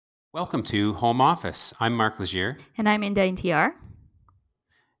Welcome to Home Office. I'm Mark Legier. And I'm Inda in TR.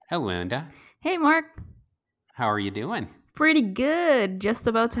 Hello, Linda. Hey, Mark. How are you doing? Pretty good. Just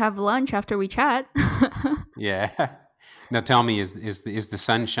about to have lunch after we chat. Yeah. Now tell me, is the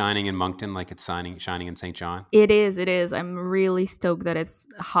sun shining in Moncton like it's shining in St. John? It is. It is. I'm really stoked that it's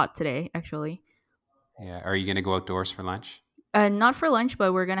hot today, actually. Yeah. Are you going to go outdoors for lunch? Not for lunch,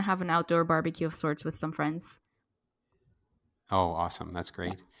 but we're going to have an outdoor barbecue of sorts with some friends. Oh, awesome. That's Yeah.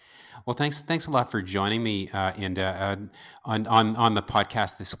 great. Well, thanks a lot for joining me, Inda. On the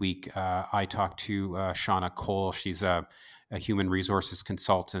podcast this week, I talked to Shauna Cole. She's a human resources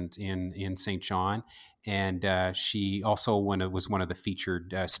consultant in St. John, and she also was one of the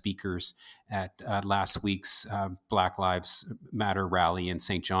featured speakers at last week's Black Lives Matter rally in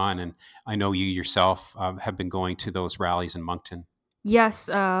St. John. And I know you yourself have been going to those rallies in Moncton. Yes,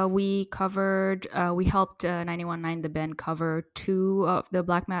 we helped 919 The Bend cover two of the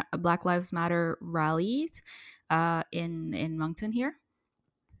Black Lives Matter rallies in Moncton here.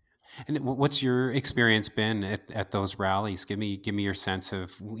 And what's your experience been at those rallies? Give me your sense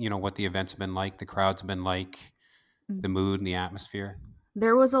of what the events have been like, the crowds have been like, the mood and the atmosphere.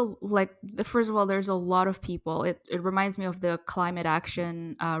 There was first of all, there's a lot of people. It reminds me of the climate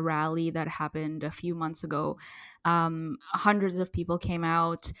action rally that happened a few months ago. Hundreds of people came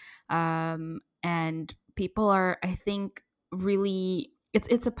out, and people are, I think, really.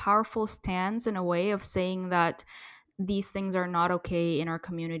 It's a powerful stance in a way of saying that these things are not okay in our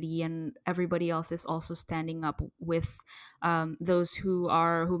community, and everybody else is also standing up with those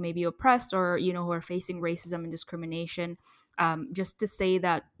who may be oppressed, or who are facing racism and discrimination, just to say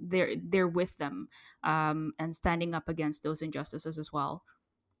that they're with them, and standing up against those injustices as well.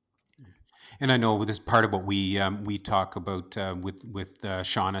 And I know this part of what we talk about with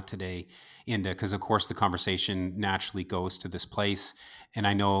Shauna today, Inda, because of course the conversation naturally goes to this place. And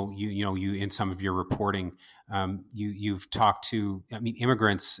I know you in some of your reporting, you've talked to, I mean,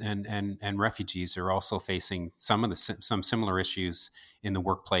 immigrants and refugees are also facing some similar issues in the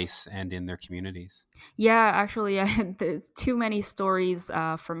workplace and in their communities. Yeah, actually, there's too many stories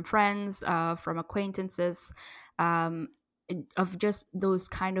from friends, from acquaintances, um, of just those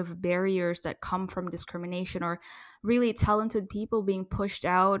kind of barriers that come from discrimination, or really talented people being pushed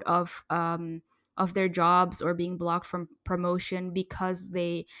out of their jobs, or being blocked from promotion because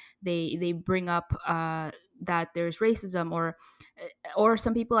they bring up that there's racism, or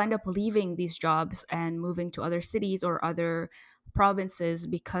some people end up leaving these jobs and moving to other cities or other provinces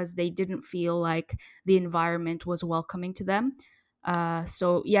because they didn't feel like the environment was welcoming to them.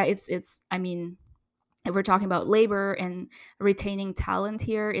 So yeah, it's. I mean, if we're talking about labor and retaining talent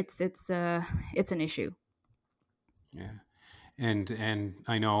here, it's an issue. Yeah. And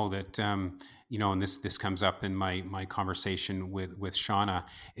I know that and this comes up in my conversation with Shauna.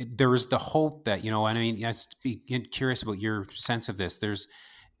 There is the hope that and I mean, yes, be curious about your sense of this.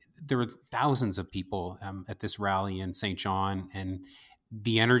 There were thousands of people at this rally in St. John, and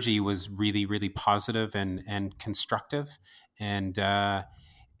the energy was really positive and constructive. And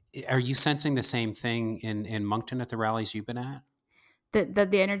are you sensing the same thing in Moncton at the rallies you've been at?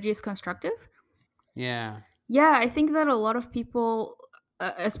 That the energy is constructive. Yeah. Yeah, I think that a lot of people,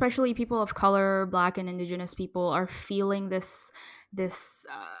 especially people of color, Black and Indigenous people, are feeling this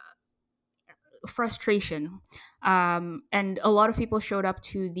frustration, and a lot of people showed up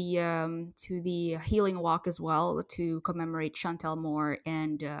to the healing walk as well to commemorate Chantel Moore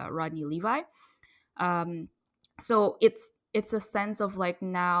and Rodney Levi. um, so it's a sense of like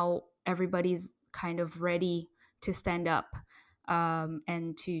now everybody's kind of ready to stand up,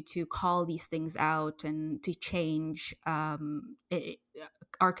 and to call these things out and to change,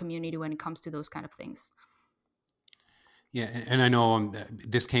 our community when it comes to those kind of things. Yeah, and I know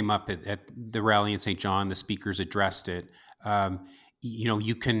this came up at the rally in St. John. The speakers addressed it.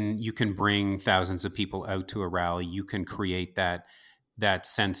 You can bring thousands of people out to a rally. You can create that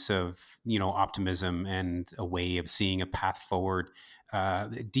sense of optimism and a way of seeing a path forward.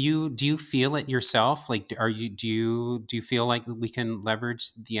 Do you feel it yourself? Like, do you feel like we can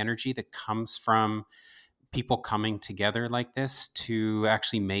leverage the energy that comes from people coming together like this to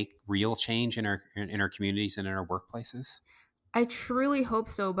actually make real change in our communities and in our workplaces? I truly hope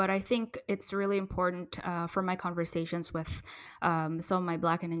so, but I think it's really important, from my conversations with some of my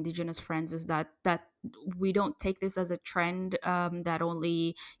Black and Indigenous friends, is that we don't take this as a trend, that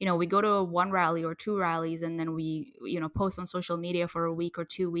only we go to one rally or two rallies and then we post on social media for a week or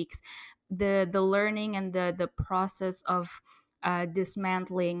 2 weeks. The learning and the process of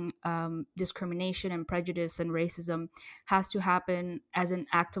dismantling discrimination and prejudice and racism has to happen as an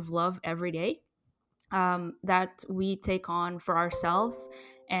act of love every day, that we take on for ourselves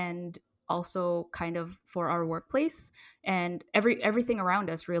and also kind of for our workplace and everything around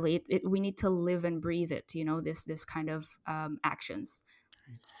us. Really, we need to live and breathe it. This kind of actions.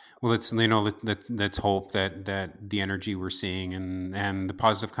 Well, let's hope that the energy we're seeing and the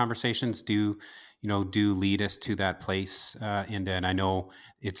positive conversations do lead us to that place. And I know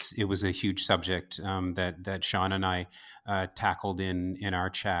it was a huge subject that Sean and I tackled in our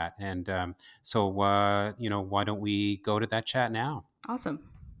chat. And so why don't we go to that chat now? Awesome.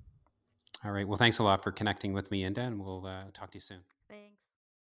 All right. Well, thanks a lot for connecting with me, Inda, and we'll talk to you soon. Thanks.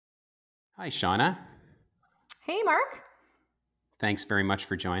 Hi, Shauna. Hey, Mark. Thanks very much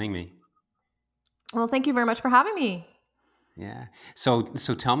for joining me. Well, thank you very much for having me. Yeah. So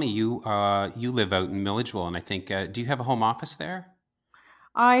tell me, you live out in Milledgeville, and I think do you have a home office there?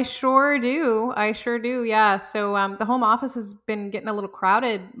 I sure do. Yeah. So the home office has been getting a little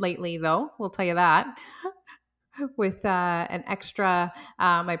crowded lately, though. We'll tell you that. With an extra,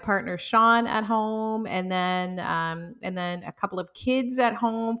 my partner Sean at home, and then a couple of kids at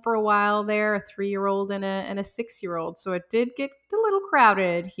home for a while there, a 3-year-old and a 6-year-old. So it did get a little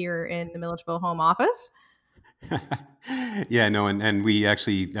crowded here in the Milledgeville home office. Yeah, no, and we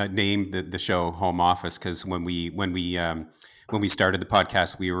actually named the show Home Office because when we started the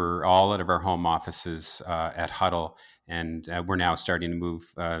podcast, we were all out of our home offices at Huddle, and we're now starting to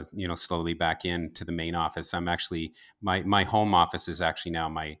move, slowly back into the main office. I'm actually my home office is actually now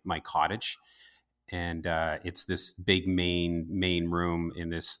my cottage, and it's this big main room in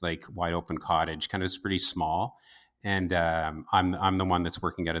this like wide open cottage. Kind of it's pretty small, and I'm the one that's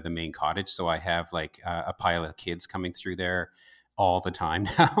working out of the main cottage, so I have like a pile of kids coming through there all the time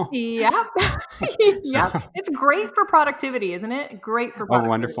now. Yep. So, Yep. It's great for productivity, isn't it? Great for oh, productivity.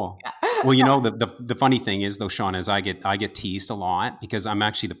 wonderful. Yeah. Well, the funny thing is though, Sean, is I get teased a lot because I'm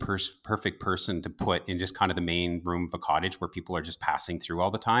actually the perfect person to put in just kind of the main room of a cottage where people are just passing through all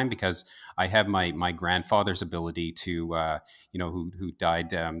the time, because I have my grandfather's ability to who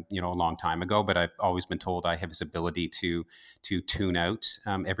died a long time ago, but I've always been told I have his ability to tune out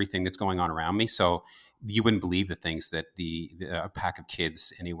everything that's going on around me. So you wouldn't believe the things that a pack of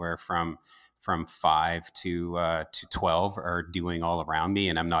kids anywhere from 5 to 12 are doing all around me,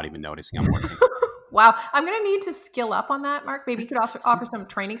 and I'm not even noticing I'm working. Wow. I'm going to need to skill up on that, Mark. Maybe you could also offer some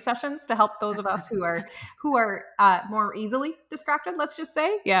training sessions to help those of us who are more easily distracted, let's just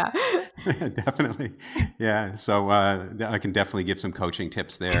say. Yeah. Definitely. Yeah. So I can definitely give some coaching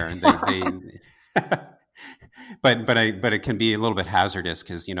tips there, and they but it can be a little bit hazardous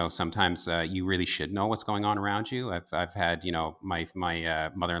because sometimes you really should know what's going on around you. I've had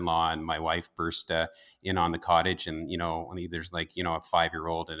my mother-in-law and my wife burst in on the cottage, and there's like a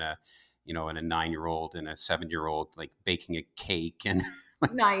 5-year-old and a 9-year-old and a 7-year-old like baking a cake, and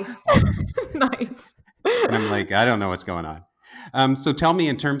Nice. Nice. and I'm like, I don't know what's going on. So tell me,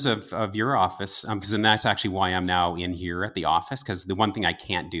 in terms of your office, because then that's actually why I'm now in here at the office, because the one thing I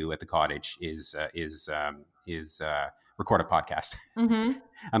can't do at the cottage is record a podcast, Mm-hmm.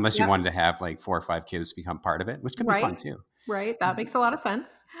 unless you Yep. wanted to have like 4 or 5 kids become part of it, which could be fun Right. too. Right. That makes a lot of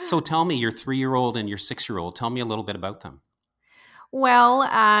sense. So tell me, your 3-year-old and your 6-year-old, tell me a little bit about them. Well,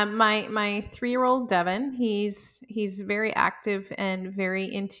 my 3-year-old Devin, he's very active and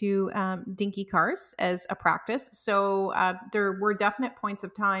very into dinky cars as a practice. So there were definite points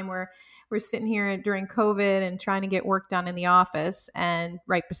of time where we're sitting here during COVID and trying to get work done in the office, and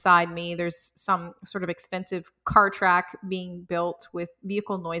right beside me, there's some sort of extensive car track being built with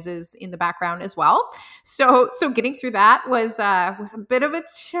vehicle noises in the background as well. So getting through that was a bit of a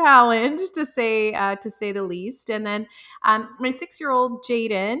challenge to say the least. And then my 6-year-old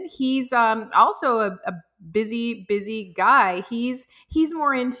Jaden, he's also a busy guy. He's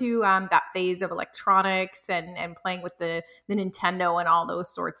more into that phase of electronics and playing with the Nintendo and all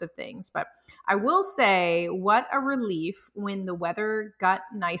those sorts of things. But I will say, what a relief when the weather got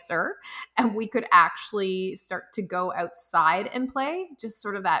nicer and we could actually start to go outside and play. Just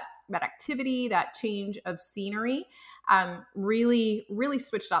sort of that activity, that change of scenery, really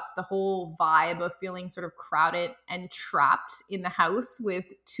switched up the whole vibe of feeling sort of crowded and trapped in the house with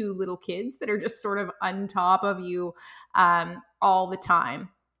 2 little kids that are just sort of on top of you all the time.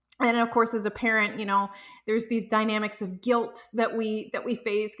 And of course, as a parent, there's these dynamics of guilt that we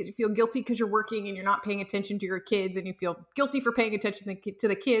face, because you feel guilty because you're working and you're not paying attention to your kids, and you feel guilty for paying attention to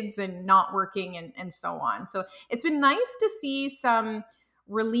the kids and not working, and so on. So it's been nice to see some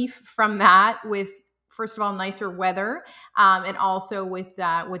relief from that with, first of all, nicer weather, and also with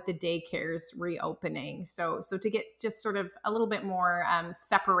the daycares reopening. So to get just sort of a little bit more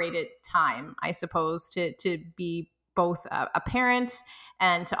separated time, I suppose, to be both a parent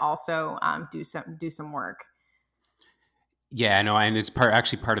and to also do some work. Yeah, no, and it's part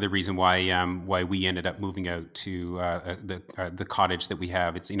of the reason why we ended up moving out to the cottage that we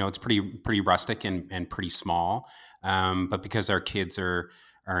have. It's it's pretty rustic and pretty small, but because our kids are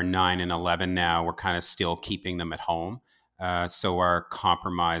 9 and 11 now, we're kind of still keeping them at home. So our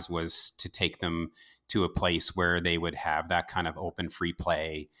compromise was to take them to a place where they would have that kind of open free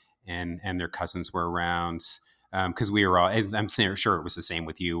play, and their cousins were around. Because we were all, I'm sure it was the same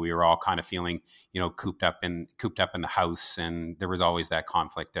with you. We were all kind of feeling cooped up in the house, and there was always that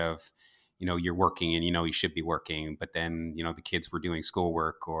conflict of you're working and you should be working, but then the kids were doing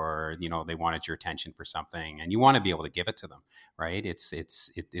schoolwork, or they wanted your attention for something, and you want to be able to give it to them, right? It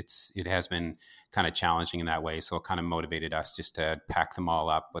has been kind of challenging in that way, so it kind of motivated us just to pack them all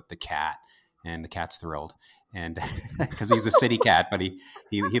up with the cat, and the cat's thrilled. And because he's a city cat, but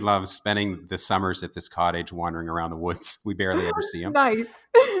he loves spending the summers at this cottage wandering around the woods. We barely ever see him. Nice.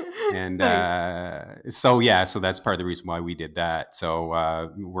 And Nice. so that's part of the reason why we did that.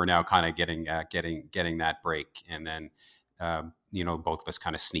 So we're now kind of getting that break, and then both of us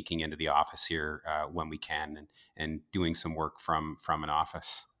kind of sneaking into the office here when we can, and doing some work from an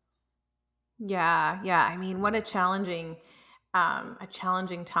office. Yeah, yeah. I mean, what a challenging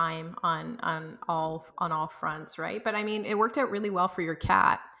time on all fronts, right? But I mean, it worked out really well for your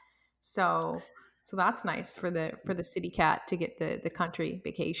cat. So so that's nice for the city cat to get the country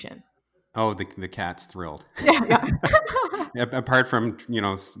vacation. Oh, the cat's thrilled. Yeah, yeah. Apart from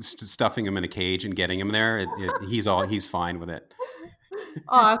stuffing him in a cage and getting him there, he's fine with it.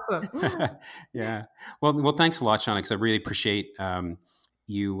 Awesome. Yeah. Well, thanks a lot, Shauna, because I really appreciate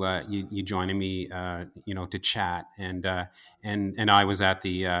you joining me, to chat. And I was at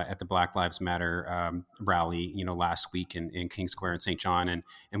the Black Lives Matter rally, last week in King Square in St. John,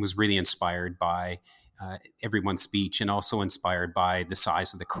 and was really inspired by everyone's speech, and also inspired by the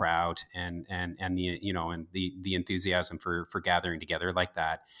size of the crowd, and the enthusiasm for gathering together like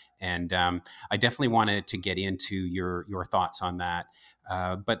that. And I definitely wanted to get into your thoughts on that.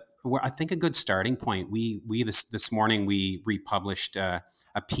 But I think a good starting point. We this morning we republished a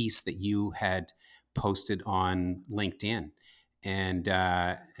piece that you had posted on LinkedIn, and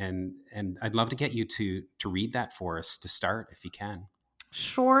I'd love to get you to read that for us to start, if you can.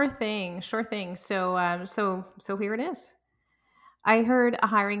 Sure thing. Sure thing. So here it is. I heard a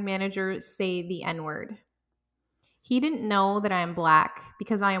hiring manager say the N-word. He didn't know that I am black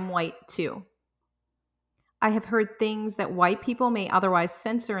because I am white too. I have heard things that white people may otherwise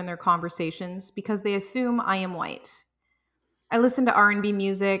censor in their conversations because they assume I am white. I listen to R&B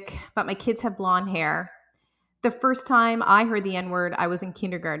music, but my kids have blonde hair. The first time I heard the N-word, I was in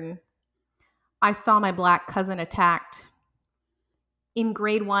kindergarten. I saw my black cousin attacked. In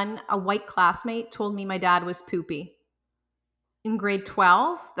grade 1, a white classmate told me my dad was poopy. In grade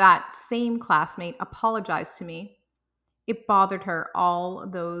 12, that same classmate apologized to me. It bothered her all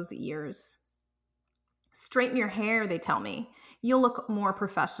those years. Straighten your hair, they tell me. You'll look more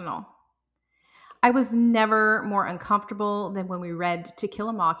professional. I was never more uncomfortable than when we read To Kill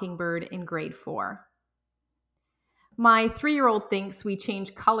a Mockingbird in grade 4. My 3-year-old thinks we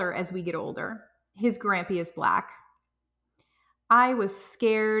change color as we get older. His grampy is black. I was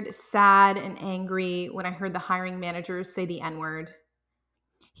scared, sad, and angry when I heard the hiring manager say the N-word.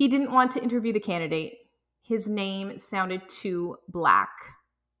 He didn't want to interview the candidate. His name sounded too black.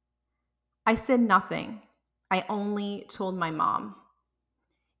 I said nothing. I only told my mom.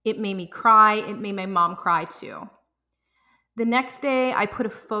 It made me cry. It made my mom cry too. The next day, I put a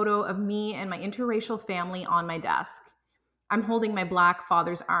photo of me and my interracial family on my desk. I'm holding my black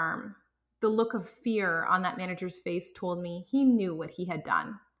father's arm. The look of fear on that manager's face told me he knew what he had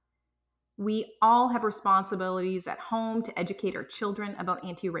done. We all have responsibilities at home to educate our children about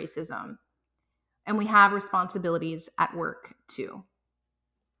anti-racism. And we have responsibilities at work too.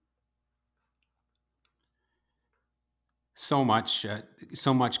 So much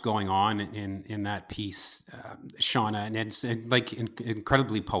going on in that piece, Shauna, and it's like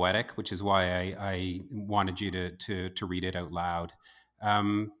incredibly poetic, which is why I wanted you to read it out loud.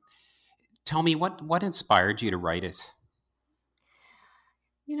 Tell me what inspired you to write it.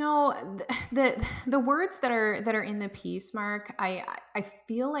 You know, the words that are in the piece, Mark, I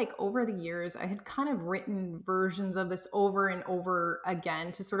feel like over the years I had kind of written versions of this over and over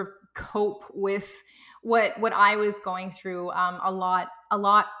again to sort of cope with what I was going through, a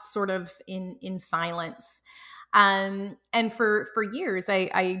lot sort of in silence. And for years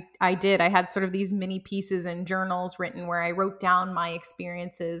I had sort of these mini pieces and journals written where I wrote down my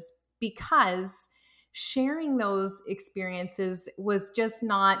experiences, because sharing those experiences was just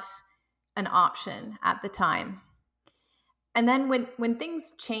not an option at the time. And then when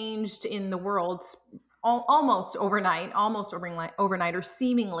things changed in the world, almost overnight, or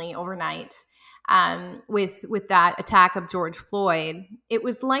seemingly overnight, with that attack of George Floyd. It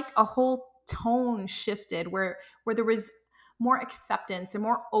was like a whole tone shifted where there was more acceptance and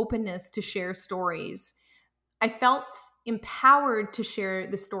more openness to share stories. I felt empowered to share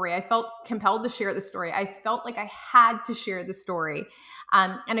the story. I felt compelled to share the story. I felt like I had to share the story.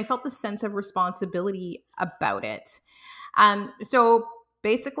 And I felt the sense of responsibility about it. So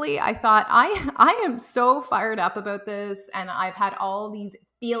basically, I thought, I am so fired up about this. And I've had all these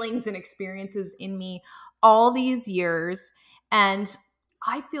feelings and experiences in me all these years. And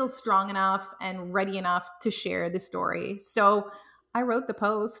I feel strong enough and ready enough to share the story. So I wrote the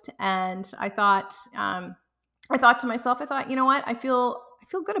post, and I thought to myself, you know what? I feel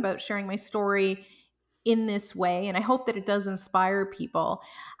good about sharing my story in this way, and I hope that it does inspire people.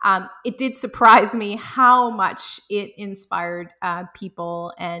 It did surprise me how much it inspired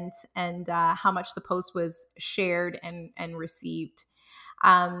people, and how much the post was shared and received.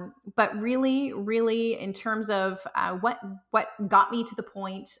 But really, really, in terms of what got me to the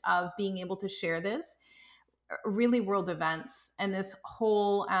point of being able to share this, really world events and this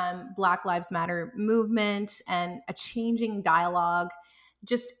whole Black Lives Matter movement and a changing dialogue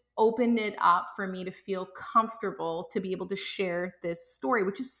just opened it up for me to feel comfortable to be able to share this story,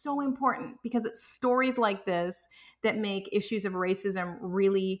 which is so important because it's stories like this that make issues of racism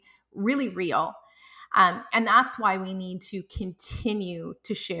really, really real. And that's why we need to continue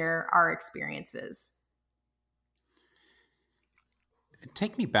to share our experiences.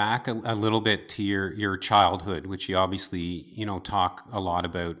 Take me back a little bit to your childhood, which you obviously talk a lot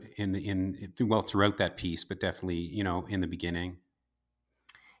about well throughout that piece, but definitely in the beginning.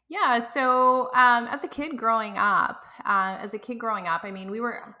 Yeah. So as a kid growing up, I mean,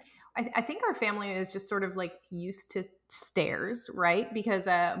 I think our family is just sort of like used to stairs, right? Because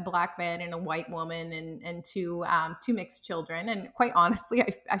a black man and a white woman, and two mixed children. And quite honestly,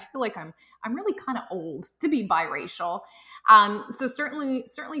 I feel like I'm really kind of old to be biracial. So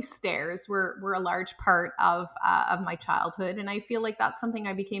certainly stairs were a large part of my childhood. And I feel like that's something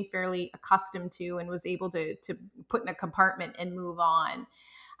I became fairly accustomed to and was able to put in a compartment and move on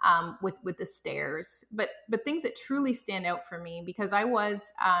with the stairs. But things that truly stand out for me, because I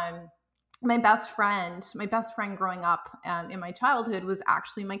was my best friend growing up in my childhood was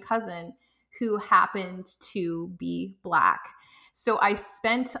actually my cousin, who happened to be black. So I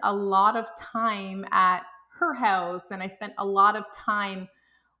spent a lot of time at her house, and I spent a lot of time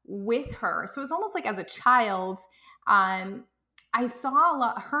with her. So it was almost like as a child, um, I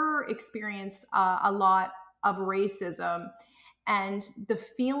saw her experience a lot of racism, and the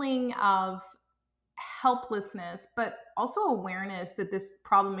feeling of helplessness, but also awareness that this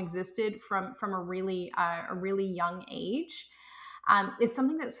problem existed from a really young age, is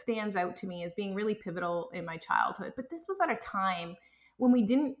something that stands out to me as being really pivotal in my childhood. But this was at a time when we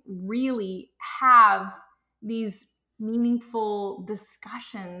didn't really have these meaningful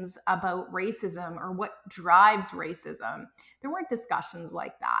discussions about racism or what drives racism. There weren't discussions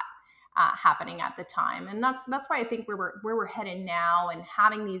like that happening at the time, and that's why I think where we're headed now, and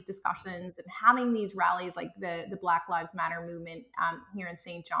having these discussions and having these rallies like the Black Lives Matter movement here in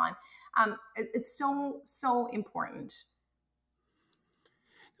St. John is so important.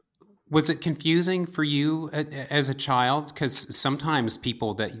 Was it confusing for you as a child? Because sometimes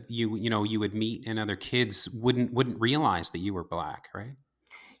people that you would meet and other kids wouldn't realize that you were black, right?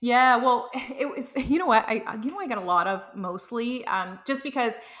 Yeah, well, it was, I get a lot of, mostly, just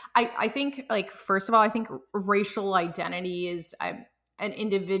because I think, like, first of all, I think racial identity is an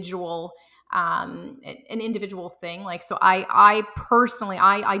individual, an individual thing. Like, so I personally,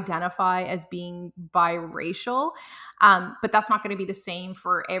 I identify as being biracial, but that's not going to be the same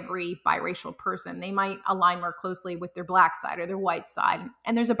for every biracial person. They might align more closely with their black side or their white side.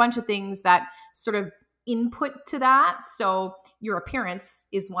 And there's a bunch of things that sort of input to that. So your appearance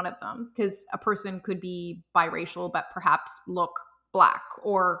is one of them, because a person could be biracial but perhaps look black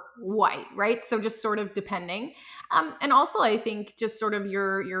or white, right? So just sort of depending. And also, I think just sort of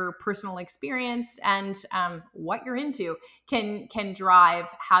your personal experience and what you're into can drive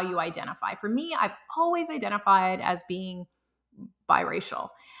how you identify. For me, I've always identified as being biracial.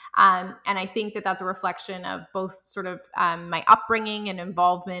 And I think that that's a reflection of both sort of my upbringing and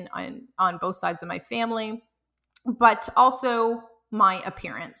involvement on both sides of my family, but also my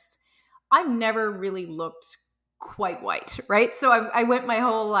appearance. I've never really looked quite white, right? So I went my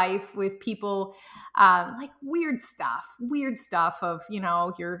whole life with people like weird stuff of,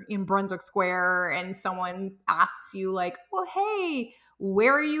 you're in Brunswick Square and someone asks you like, well, hey,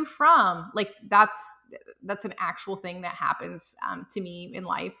 where are you from? Like that's an actual thing that happens to me in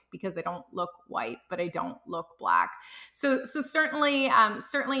life, because I don't look white, but I don't look black. So certainly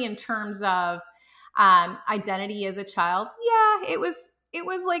in terms of identity as a child, yeah, it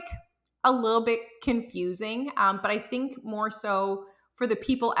was like a little bit confusing. But I think more so for the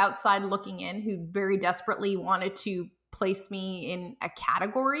people outside looking in who very desperately wanted to place me in a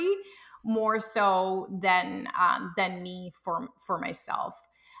category, more so than me for myself.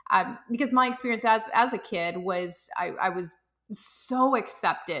 Because my experience as a kid was I was so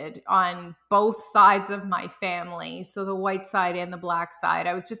accepted on both sides of my family, so the white side and the black side.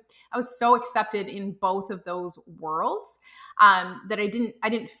 I was so accepted in both of those worlds, that I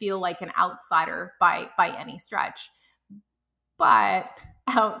didn't feel like an outsider by any stretch. But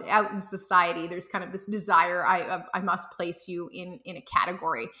out in society, there's kind of this desire I must place you in a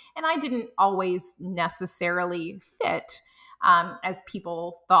category, and I didn't always necessarily fit, as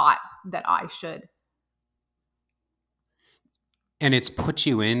people thought that I should. And it's put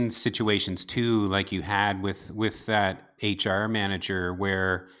you in situations too, like you had with that HR manager,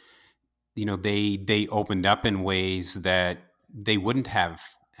 where they opened up in ways that they wouldn't have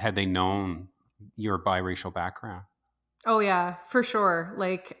had they known your biracial background. Oh yeah, for sure.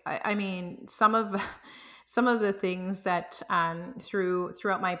 Like I mean, some of some of the things that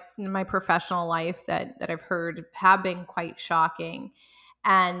throughout my professional life that I've heard have been quite shocking,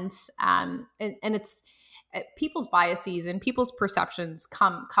 and and it's people's biases and people's perceptions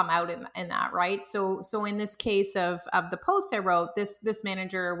come out in that, right? So in this case of the post I wrote, this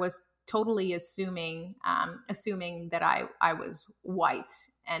manager was totally assuming that I was white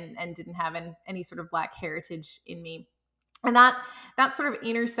and didn't have any sort of black heritage in me. And that sort of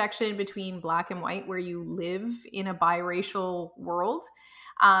intersection between black and white, where you live in a biracial world,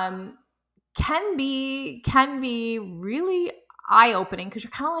 um, can be really eye opening, because you're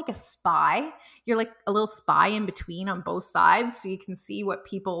kind of like a spy. You're like a little spy in between on both sides, so you can see what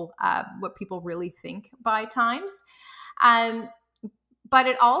people really think by times. Um, but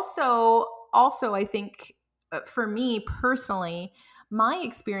it also I think, for me personally, my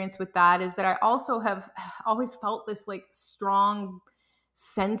experience with that is that I also have always felt this like strong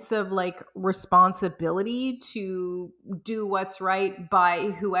sense of like responsibility to do what's right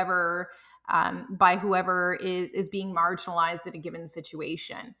by whoever is being marginalized in a given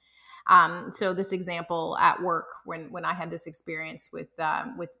situation. So this example at work, when I had this experience with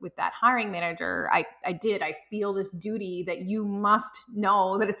that hiring manager, I feel this duty that you must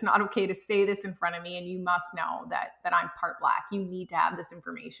know that it's not okay to say this in front of me, and you must know that I'm part black. You need to have this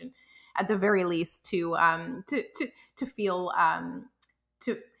information at the very least to feel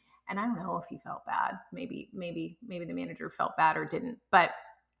to. And I don't know if he felt bad. Maybe the manager felt bad or didn't, but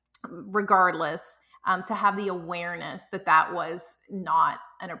regardless, to have the awareness that was not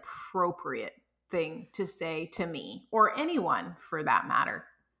an appropriate thing to say to me or anyone for that matter.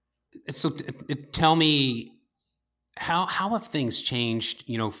 So tell me, how have things changed,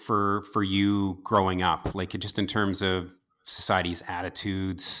 for you growing up, like just in terms of society's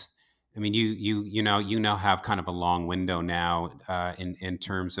attitudes? I mean, you now have kind of a long window now, in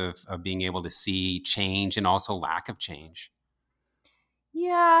terms of being able to see change and also lack of change.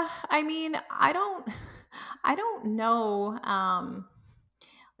 Yeah, I mean, I don't know.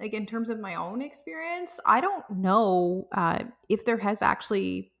 Like in terms of my own experience, I don't know if there has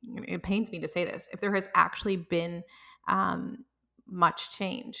actually. It pains me to say this. If there has actually been um, much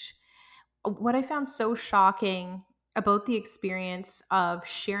change. What I found so shocking about the experience of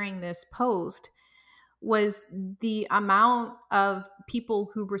sharing this post was the amount of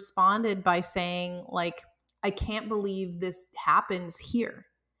people who responded by saying, like, I can't believe this happens here.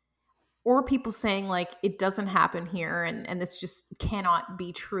 Or people saying, like, it doesn't happen here, and this just cannot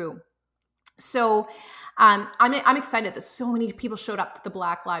be true. So I'm excited that so many people showed up to the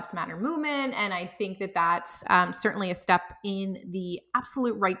Black Lives Matter movement, and I think that that's certainly a step in the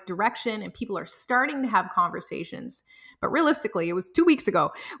absolute right direction, and people are starting to have conversations. But realistically, it was 2 weeks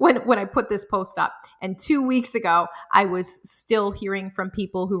ago when I put this post up, and 2 weeks ago I was still hearing from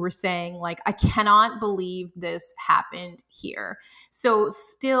people who were saying, like, I cannot believe this happened here. So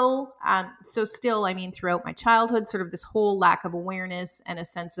still, I mean, throughout my childhood, sort of this whole lack of awareness and a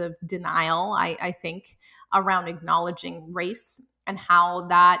sense of denial, I think, around acknowledging race and how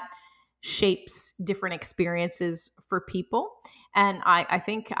that shapes different experiences for people. And I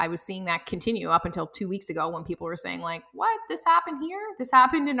think I was seeing that continue up until 2 weeks ago, when people were saying, like, what, this happened here? This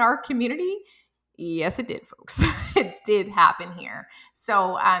happened in our community? Yes, it did, folks. It did happen here.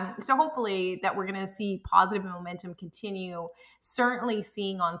 So hopefully that we're going to see positive momentum continue. Certainly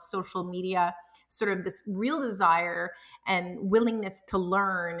seeing on social media sort of this real desire and willingness to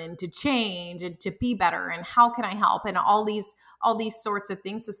learn and to change and to be better, and how can I help, and all these sorts of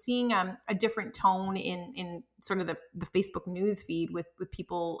things. So seeing a different tone in sort of the Facebook news feed with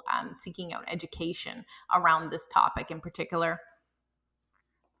people seeking out education around this topic in particular.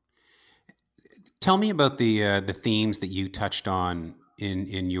 Tell me about the themes that you touched on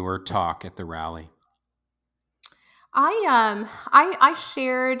in your talk at the rally. I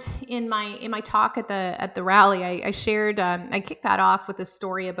shared in my talk at the rally. I shared I kicked that off with a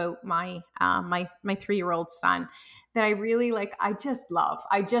story about my 3-year-old son that I really like. I just love,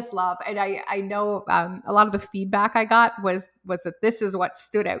 and I know a lot of the feedback I got was that this is what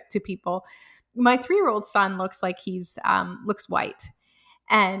stood out to people. My 3-year-old son looks like he's looks white,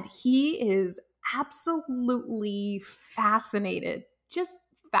 and he is absolutely fascinated, just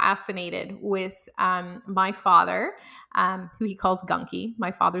fascinated with my father, who he calls Gunky.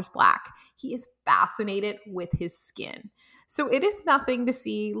 My father's black. He is fascinated with his skin. So it is nothing to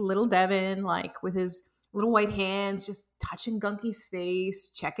see little Devin, like with his little white hands, just touching Gunky's face,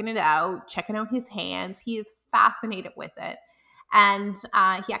 checking out his hands. He is fascinated with it. And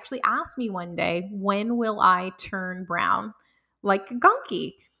he actually asked me one day, when will I turn brown like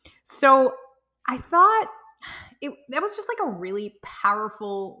Gunky? So I thought that was just like a really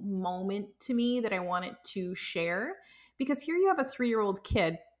powerful moment to me that I wanted to share, because here you have a 3-year-old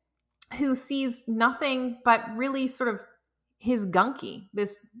kid who sees nothing but really sort of his Gunky,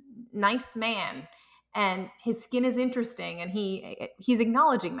 this nice man, and his skin is interesting, and he's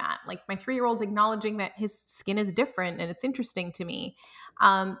acknowledging that. Like, my 3-year-old's acknowledging that his skin is different and it's interesting to me,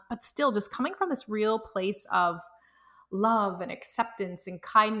 but still just coming from this real place of love and acceptance and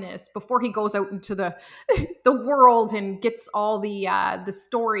kindness before he goes out into the world and gets all the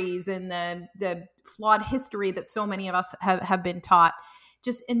stories and the flawed history that so many of us have been taught.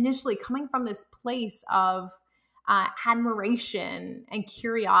 Just initially coming from this place of admiration and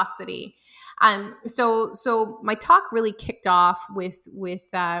curiosity. So my talk really kicked off with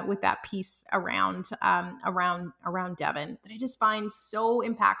that piece around Devin that I just find so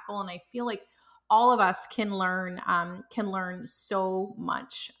impactful, and I feel like all of us can learn so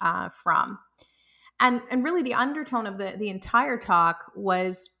much from. And really the undertone of the entire talk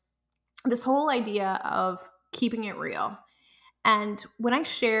was this whole idea of keeping it real. And when I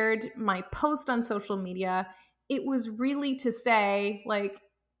shared my post on social media, it was really to say, like,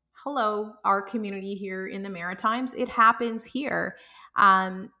 hello, our community here in the Maritimes, it happens here.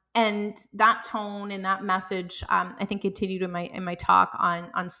 And that tone and that message, I think, continued in my talk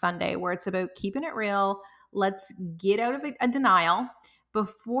on Sunday, where it's about keeping it real. Let's get out of a denial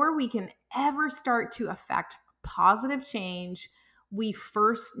before we can ever start to affect positive change. We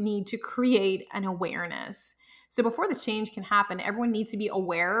first need to create an awareness. So before the change can happen, everyone needs to be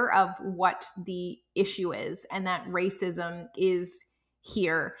aware of what the issue is, and that racism is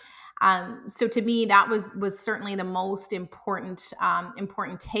here. So to me, that was certainly the most important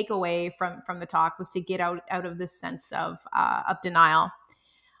takeaway from the talk, was to get out of this sense of denial.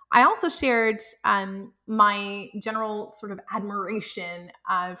 I also shared my general sort of admiration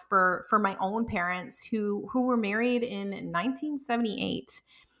for my own parents who were married in 1978,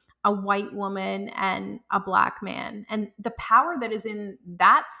 a white woman and a black man, and the power that is in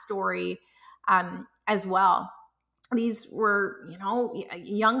that story as well. These were, a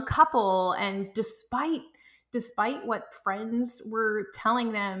young couple, and despite what friends were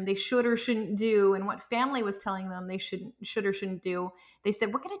telling them they should or shouldn't do, and what family was telling them they should or shouldn't do, they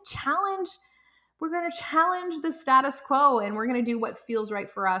said, we're going to challenge the status quo, and we're going to do what feels right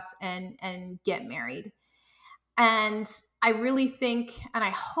for us, and get married. And I really think, and I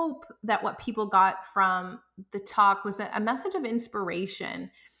hope, that what people got from the talk was a message of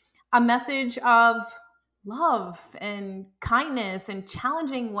inspiration, a message of love and kindness, and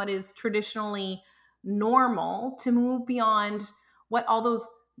challenging what is traditionally normal, to move beyond what all those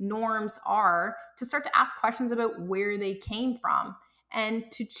norms are, to start to ask questions about where they came from, and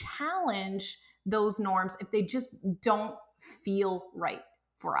to challenge those norms if they just don't feel right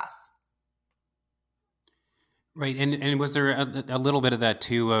for us. Right. And was there a little bit of that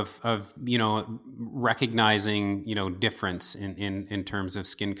too, of recognizing, difference in terms of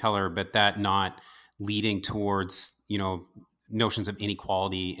skin color, but that not leading towards, notions of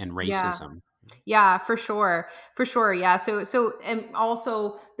inequality and racism? Yeah, for sure. Yeah. So, and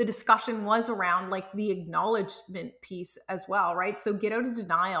also the discussion was around, like, the acknowledgement piece as well, right? So get out of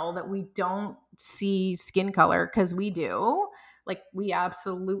denial that we don't see skin color, because we do. Like, we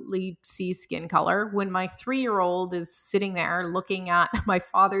absolutely see skin color. When my 3-year-old is sitting there looking at my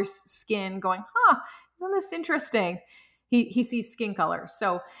father's skin going, isn't this interesting? He sees skin color.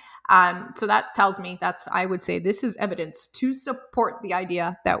 So So that tells me I would say this is evidence to support the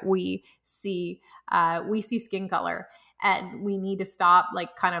idea that we see skin color, and we need to stop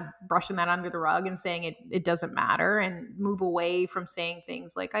like kind of brushing that under the rug and saying it doesn't matter, and move away from saying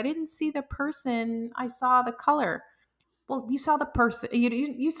things like, I didn't see the person, I saw the color. Well, you saw the person,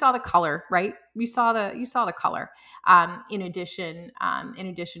 you saw the color, right? You saw the color. In addition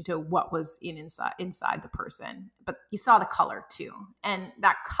to what was inside the person, but you saw the color too, and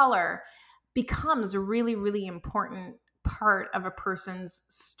that color becomes a really, really important part of a person's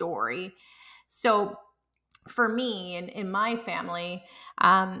story. So for me and in my family,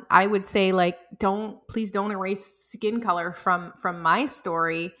 I would say like, please don't erase skin color from my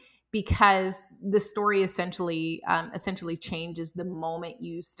story, because the story essentially changes the moment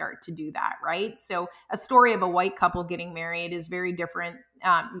you start to do that, right? So a story of a white couple getting married is very different.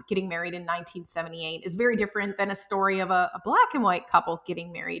 Getting married in 1978 is very different than a story of a black and white couple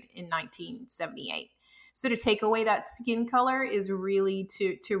getting married in 1978. So to take away that skin color is really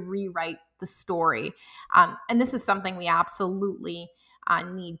to rewrite the story, and this is something we absolutely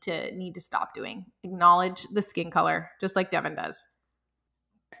need to stop doing. Acknowledge the skin color, just like Devin does.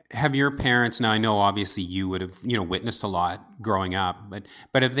 Have your parents, now I know obviously you would have, witnessed a lot growing up, but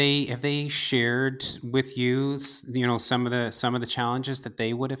have they shared with you, some of the challenges that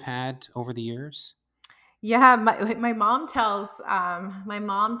they would have had over the years? Yeah, my mom tells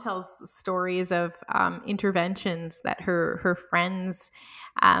stories of interventions that her friends,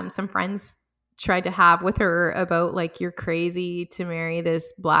 some friends tried to have with her about like, you're crazy to marry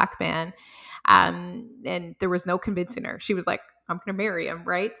this black man, and there was no convincing her. She was like, I'm going to marry him,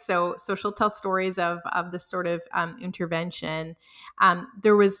 right? So she'll tell stories of this sort of intervention.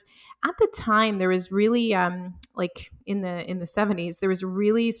 There was At the time, there was really like in the 70s, there was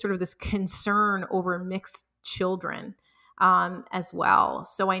really sort of this concern over mixed children, as well.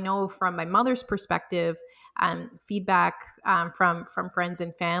 So I know from my mother's perspective, feedback from friends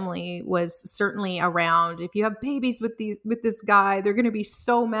and family was certainly around, if you have babies with this guy, they're going to be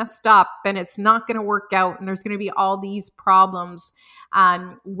so messed up, and it's not going to work out, and there's going to be all these problems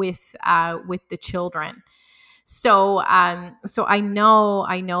with the children. So I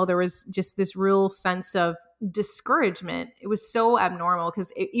know there was just this real sense of discouragement. It was so abnormal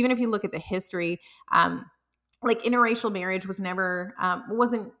because even if you look at the history, like interracial marriage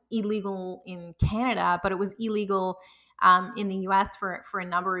wasn't illegal in Canada, but it was illegal in the U.S. for a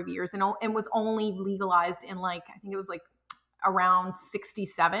number of years, and was only legalized in, like, I think it was like around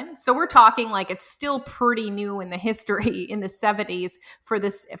 67. So we're talking like it's still pretty new in the history in the 70s for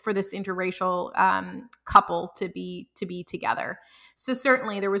this interracial couple to be together. So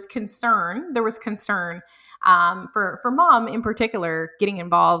certainly there was concern. For mom in particular getting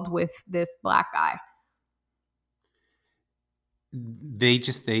involved with this black guy.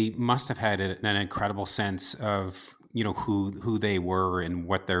 They must have had an incredible sense of, who they were and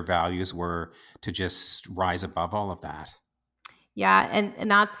what their values were, to just rise above all of that. Yeah,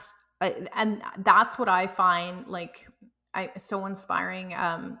 and that's what I find like so inspiring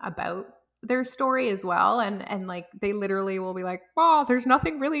about their story as well. And like, they literally will be like, "Wow, there's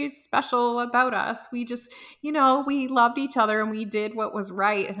nothing really special about us. We just, we loved each other and we did what was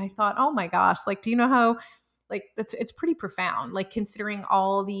right." And I thought, oh my gosh, like, do you know how like it's pretty profound, like considering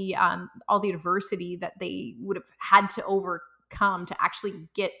all the adversity that they would have had to overcome to actually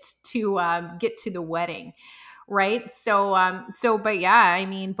get to the wedding, right? But yeah, I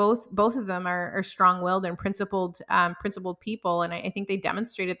mean, both of them are strong-willed and principled people, and I think they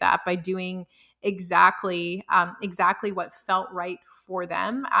demonstrated that by doing exactly what felt right for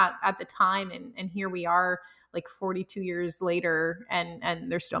them at the time, and here we are, like 42 years later, and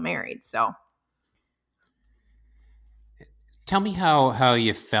they're still married. So Tell me how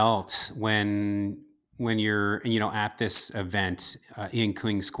you felt when you're, at this event in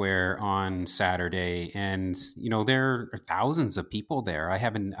Queen Square on Saturday, and there are thousands of people there.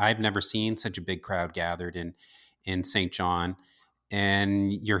 I've never seen such a big crowd gathered in St. John,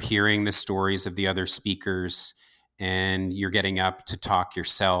 and you're hearing the stories of the other speakers, and you're getting up to talk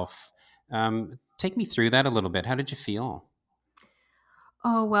yourself. Take me through that a little bit. How did you feel?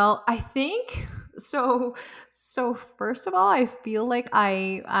 Oh, well, I think so. So first of all, I feel like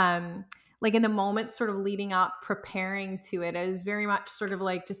like in the moment sort of leading up, preparing to it, I was very much sort of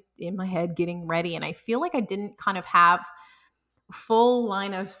like just in my head getting ready. And I feel like I didn't kind of have full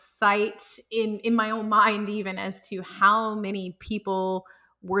line of sight in my own mind, even as to how many people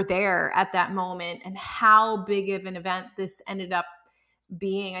were there at that moment and how big of an event this ended up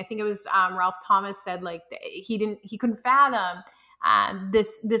being. I think it was Ralph Thomas said like he couldn't fathom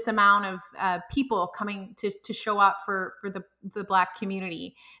this amount of people coming to show up for the Black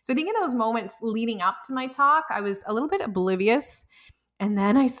community. So I think in those moments leading up to my talk, I was a little bit oblivious. And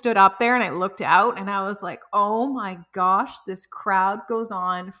then I stood up there and I looked out and I was like, oh my gosh, this crowd goes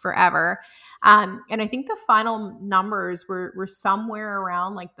on forever. And I think the final numbers were somewhere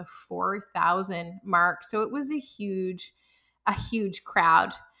around like the 4,000 mark. So it was a huge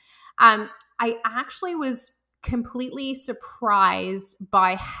crowd. I actually was completely surprised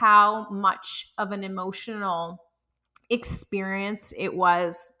by how much of an emotional experience it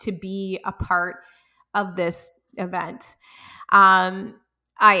was to be a part of this event. um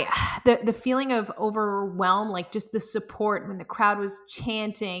the feeling of overwhelm, like just the support when the crowd was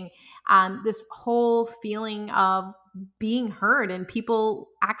chanting, this whole feeling of being heard and people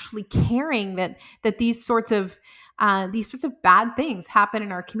actually caring that these sorts of bad things happen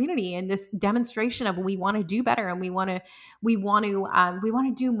in our community, and this demonstration of we want to do better and we want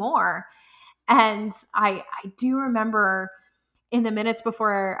to do more. And I do remember in the minutes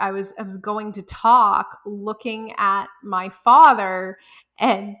before I was going to talk, looking at my father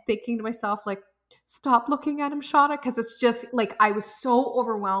and thinking to myself, like, stop looking at him, Shauna, because it's just like I was so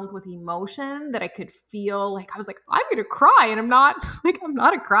overwhelmed with emotion that I could feel like I was like, I'm gonna cry, and I'm not like I'm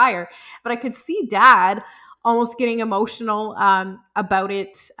not a crier, but I could see Dad almost getting emotional about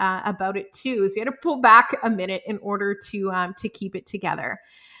it too. So he had to pull back a minute in order to keep it together.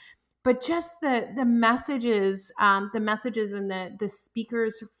 But just the messages and the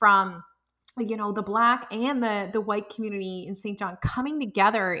speakers from, you know, the Black and the white community in St. John coming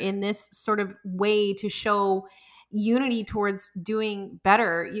together in this sort of way to show unity towards doing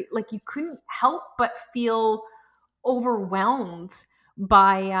better, you couldn't help but feel overwhelmed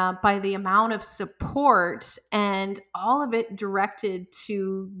by the amount of support, and all of it directed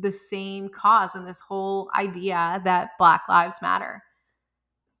to the same cause and this whole idea that Black Lives Matter.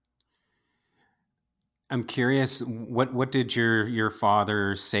 I'm curious, what did your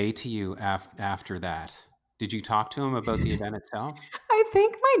father say to you after that? Did you talk to him about the event itself? I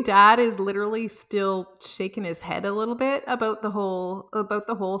think my dad is literally still shaking his head a little bit about the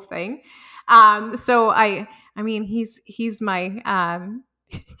whole thing. So I mean he's my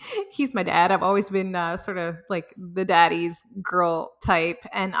he's my dad. I've always been sort of like the daddy's girl type,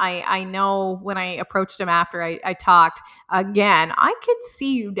 and I know when I approached him after I talked again, I could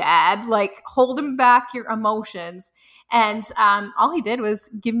see you, Dad, like holding back your emotions, and all he did was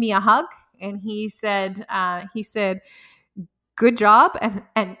give me a hug, and he said good job.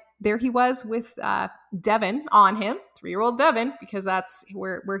 And there he was with Devin on him, 3-year-old Devin, because that's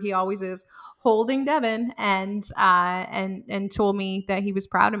where he always is, holding Devin, and told me that he was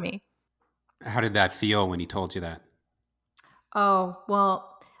proud of me. How did that feel when he told you that? Oh,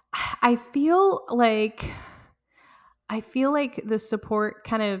 well, I feel like I feel like the support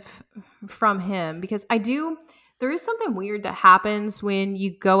kind of from him, because there is something weird that happens when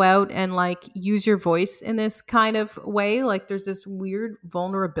you go out and like use your voice in this kind of way. Like there's this weird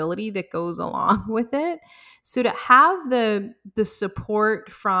vulnerability that goes along with it. So to have the support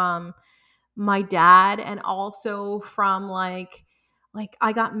from my dad, and also from like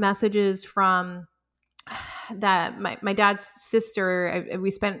I got messages from that my dad's sister.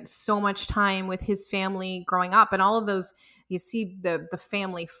 We spent so much time with his family growing up, and all of those, you see the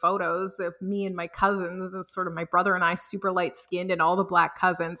family photos of me and my cousins. It's sort of my brother and I, super light skinned, and all the Black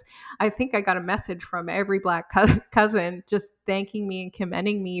cousins. I think I got a message from every Black cousin just thanking me and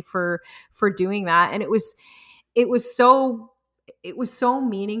commending me for doing that. And it was so it was so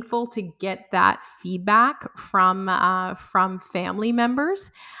meaningful to get that feedback from family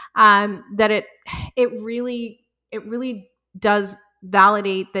members, that it really does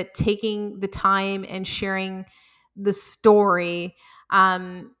validate that taking the time and sharing the story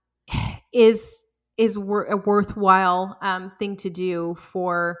um, is a worthwhile thing to do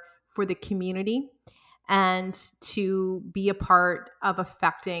for the community, and to be a part of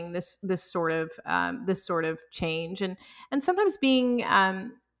affecting this sort of change. And sometimes being,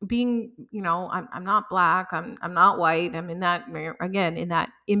 you know, I'm not Black, I'm not white, I'm in that, again, in that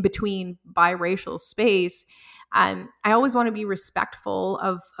in between biracial space. I always want to be respectful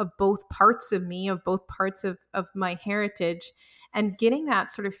of both parts of me, of both parts of my heritage, and getting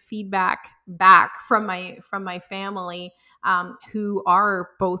that sort of feedback back from my family, who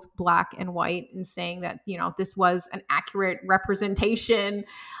are both Black and white, and saying that, you know, this was an accurate representation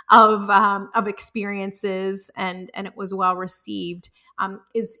of experiences, and it was well received,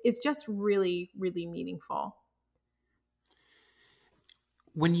 is just really, really meaningful.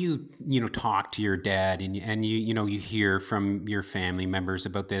 When you talk to your dad, and you hear from your family members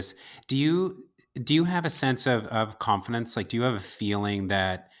about this, do you Do you have a sense of confidence? Like, do you have a feeling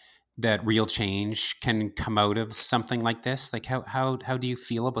that real change can come out of something like this? Like, how do you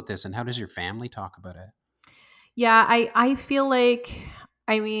feel about this, and how does your family talk about it? Yeah, I feel like,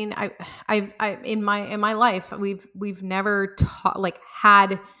 I mean, I in my life we've never like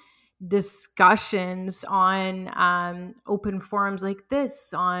had discussions on open forums like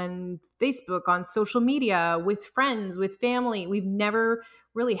this, on Facebook, on social media, with friends, with family. We've never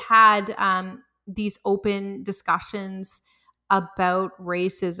really had these open discussions about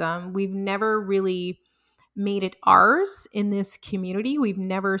racism. We've never really made it ours in this community. We've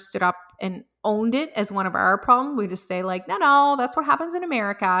never stood up and owned it as one of our problems. We just say, like, no, that's what happens in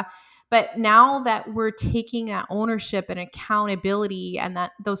America. But now that we're taking that ownership and accountability and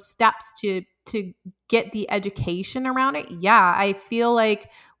that those steps to get the education around it, yeah, I feel like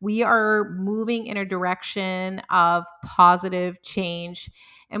we are moving in a direction of positive change.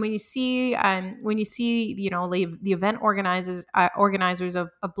 And when you see, the event organizers of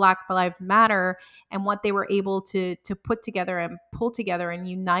Black Lives Matter, and what they were able to put together and pull together and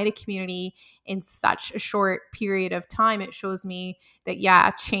unite a community in such a short period of time, it shows me that, yeah,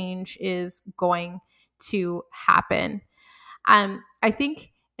 change is going to happen. I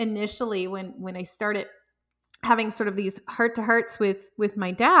think initially when I started having sort of these heart to hearts with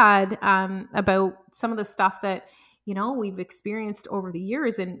my dad about some of the stuff that we've experienced over the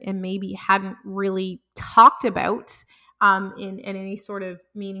years, and maybe hadn't really talked about in any sort of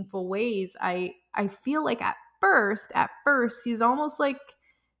meaningful ways. I feel like at first he's almost like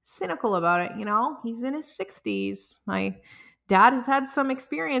cynical about it. He's in his 60s. My dad has had some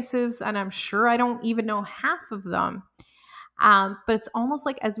experiences, and I'm sure I don't even know half of them. But it's almost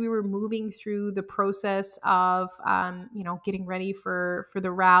like as we were moving through the process of, getting ready for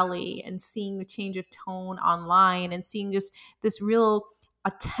the rally, and seeing the change of tone online, and seeing just this real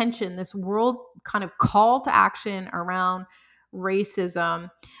attention, this world kind of call to action around racism,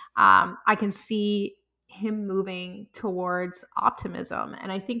 I can see him moving towards optimism.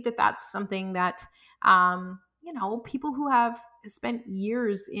 And I think that that's something that, people who have spent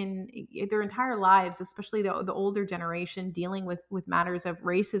years in their entire lives, especially the older generation, dealing with matters of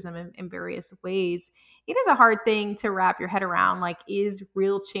racism in various ways, it is a hard thing to wrap your head around. Like, is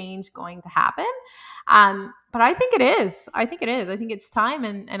real change going to happen? But I think it is. I think it's time,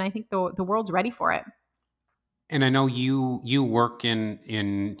 and I think the world's ready for it. And I know you work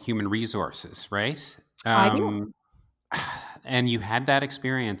in human resources, right? I do. Um, and you had that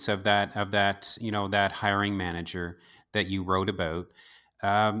experience of that that hiring manager that you wrote about.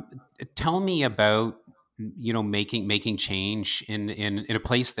 Um, Tell me about making change in a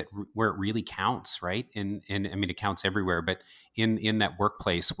place where it really counts, right? In I mean, it counts everywhere, but in that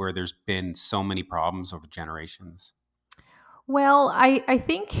workplace where there's been so many problems over generations. Well, I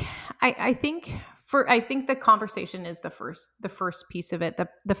think the conversation is the first piece of it.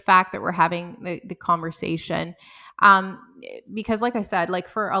 The fact that we're having the conversation, because, like I said, like,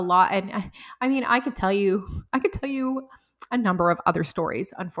 for a lot, and I mean, I could tell you a number of other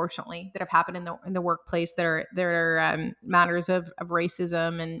stories, unfortunately, that have happened in the workplace that are matters of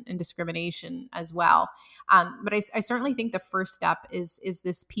racism and discrimination as well. But I certainly think the first step is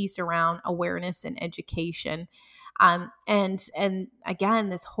this piece around awareness and education. And again,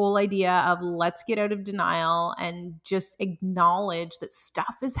 this whole idea of, let's get out of denial and just acknowledge that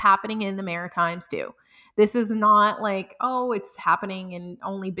stuff is happening in the Maritimes too. This is not like, oh, it's happening in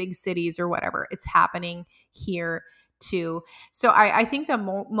only big cities or whatever. It's happening here too. So I think the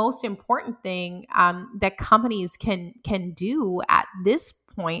most important thing that companies can do at this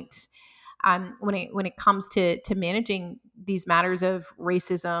point, when it comes to managing these matters of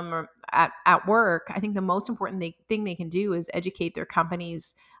racism or at work, I think the most important thing they can do is educate their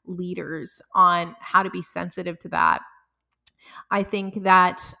company's leaders on how to be sensitive to that. I think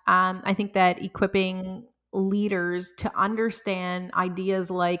that equipping leaders to understand ideas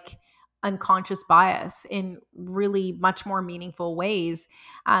like unconscious bias in really much more meaningful ways.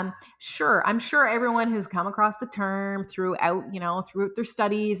 Sure, I'm sure everyone has come across the term throughout their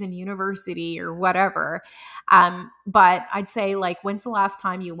studies in university or whatever. But I'd say, like, when's the last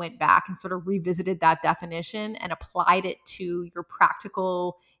time you went back and sort of revisited that definition and applied it to your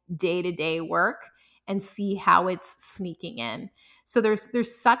practical day to day work, and see how it's sneaking in? So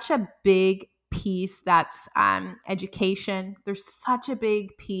there's such a big piece that's education. There's such a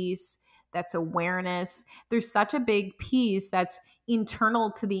big piece that's awareness. There's such a big piece that's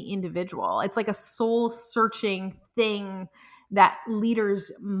internal to the individual. It's like a soul searching thing that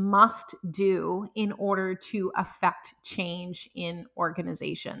leaders must do in order to affect change in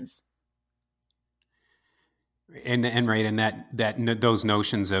organizations. And right, and those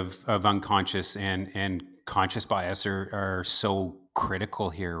notions of unconscious and conscious bias are so critical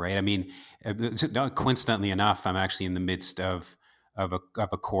here, right? I mean, coincidentally enough, I'm actually in the midst of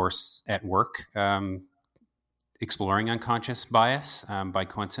a course at work, exploring unconscious bias, by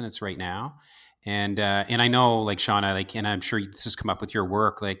coincidence right now. And I know, like Shauna, like, and I'm sure this has come up with your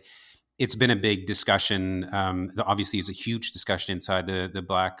work, like it's been a big discussion. Obviously, it's a huge discussion inside the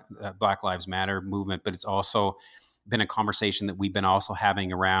Black Lives Matter movement, but it's also been a conversation that we've been also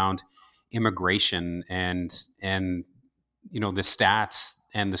having around immigration and the stats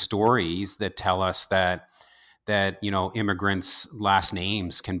and the stories that tell us that immigrants' last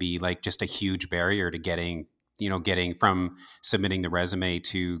names can be like just a huge barrier to getting from submitting the resume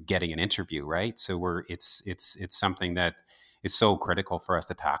to getting an interview, right? So it's something that is so critical for us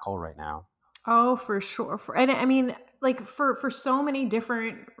to tackle right now. Oh, for sure. And I mean, like for so many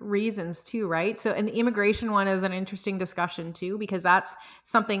different reasons too, right? So, and the immigration one is an interesting discussion too, because that's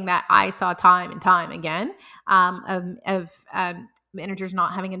something that I saw time and time again, of managers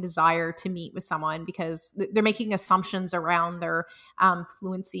not having a desire to meet with someone because they're making assumptions around their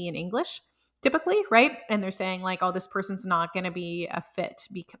fluency in English typically, right? And they're saying like, oh, this person's not going to be a fit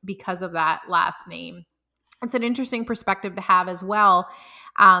because of that last name. It's an interesting perspective to have as well.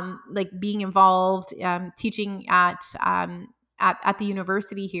 Like being involved, teaching at the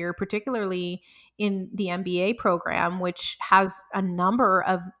university here, particularly in the MBA program, which has a number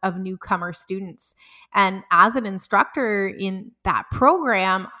of newcomer students. And as an instructor in that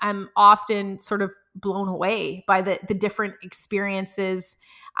program, I'm often sort of blown away by the different experiences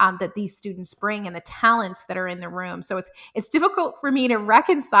that these students bring and the talents that are in the room. So it's difficult for me to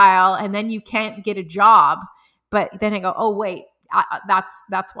reconcile, and then you can't get a job. But then I go, oh wait,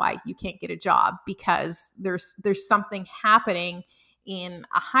 that's why you can't get a job, because there's something happening in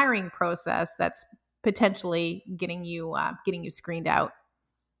a hiring process that's potentially getting you screened out.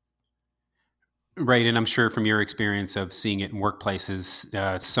 Right, and I'm sure from your experience of seeing it in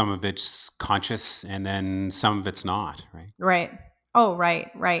workplaces, some of it's conscious and then some of it's not, right? Right. Oh,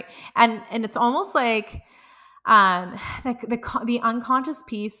 right. And it's almost like the unconscious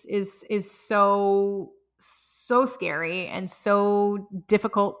piece is so scary and so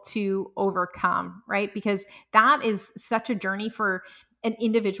difficult to overcome, right? Because that is such a journey for an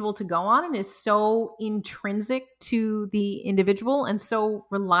individual to go on, and is so intrinsic to the individual and so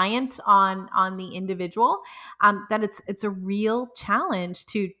reliant on the individual, that it's a real challenge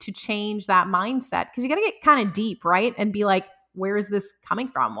to change that mindset, because you got to get kind of deep, right, and be like, where is this coming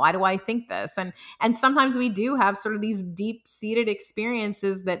from? Why do I think this? And sometimes we do have sort of these deep seated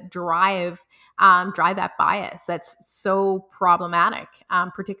experiences that drive that bias that's so problematic,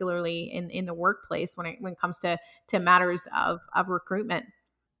 particularly in the workplace when it comes to matters of recruitment.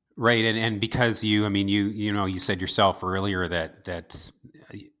 Right, and because I mean, you said yourself earlier that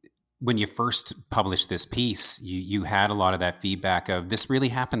when you first published this piece, you had a lot of that feedback of this really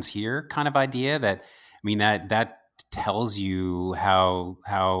happens here kind of idea. That I mean, that tells you how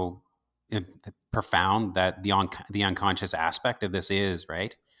profound that the unconscious aspect of this is,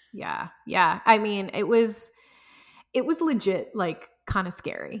 right? Yeah. I mean, it was legit, like kind of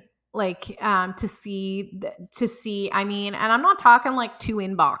scary, like to see, I mean, and I'm not talking like two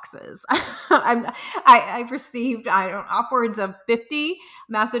inboxes. I've received, I don't know, upwards of 50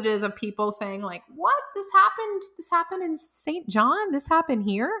 messages of people saying like, what, this happened in St. John, this happened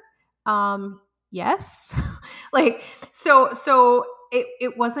here. Yes. Like, so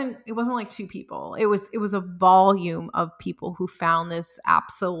it wasn't like two people. It was a volume of people who found this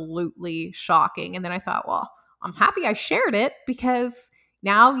absolutely shocking. And then I thought, well, I'm happy I shared it, because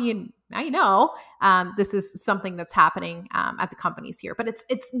now you know, this is something that's happening at the companies here. But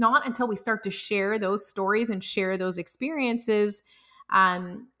it's not until we start to share those stories and share those experiences,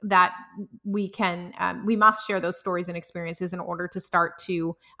 that we must share those stories and experiences in order to start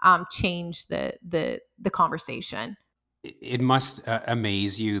to change the conversation. It must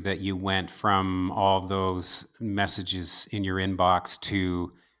amaze you that you went from all of those messages in your inbox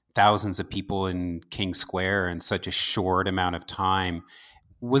to thousands of people in King Square in such a short amount of time.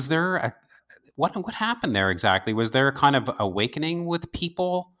 Was there what happened there exactly? Was there a kind of awakening with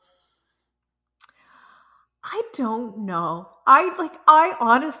people? I don't know. I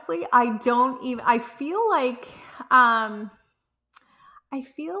honestly, I don't even, um I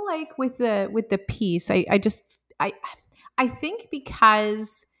feel like with the piece, I I think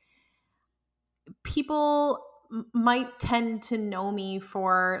because people might tend to know me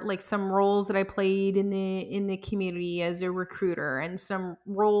for like some roles that I played in the community as a recruiter, and some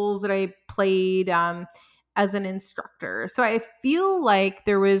roles that I played as an instructor. So I feel like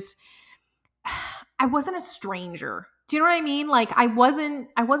there was I wasn't a stranger. Do you know what I mean? Like I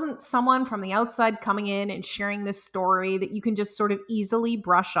wasn't someone from the outside coming in and sharing this story that you can just sort of easily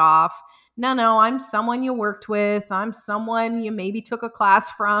brush off. No, I'm someone you worked with. I'm someone you maybe took a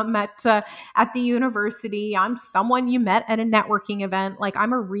class from at the university. I'm someone you met at a networking event. Like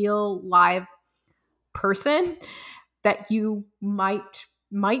I'm a real live person that you might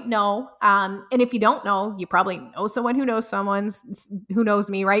know, and if you don't know, you probably know someone who knows who knows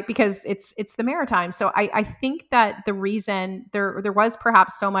me, right? Because it's the Maritime. So I think that the reason there was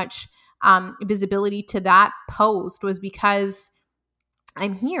perhaps so much visibility to that post was because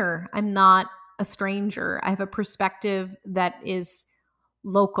I'm here. I'm not a stranger. I have a perspective that is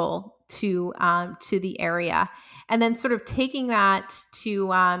local to the area, and then sort of taking that to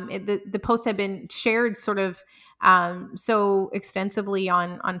the post had been shared sort of so extensively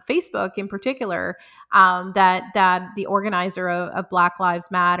on Facebook in particular, that the organizer of Black Lives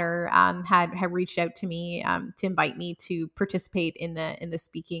Matter had reached out to me to invite me to participate in the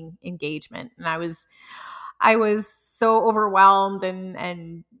speaking engagement, and I was so overwhelmed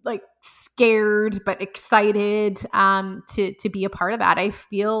and like scared but excited to be a part of that. I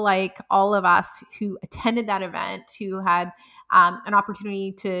feel like all of us who attended that event, who had an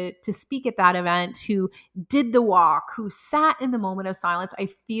opportunity to speak at that event, who did the walk, who sat in the moment of silence, I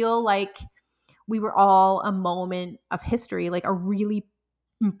feel like we were all a moment of history, like a really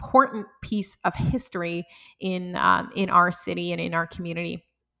important piece of history in our city and in our community.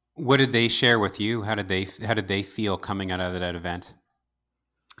 What did they share with you? How did they feel coming out of that event?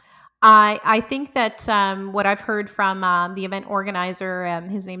 I think that what I've heard from the event organizer,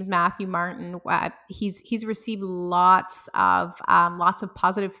 his name is Matthew Martin. He's received lots of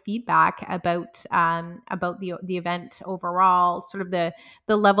positive feedback about the event overall. Sort of the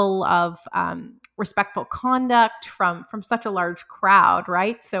level of respectful conduct from such a large crowd,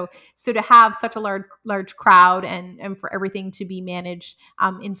 right? So to have such a large crowd and for everything to be managed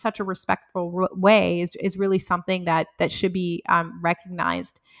in such a respectful way is really something that should be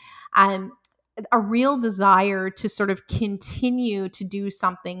recognized, and a real desire to sort of continue to do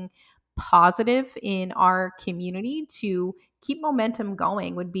something positive in our community to keep momentum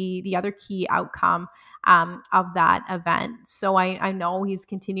going would be the other key outcome of that event. So I know he's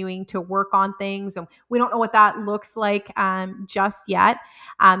continuing to work on things, and we don't know what that looks like just yet.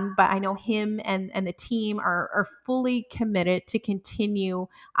 But I know him and the team are fully committed to continue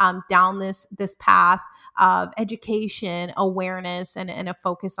down this path of education, awareness, and a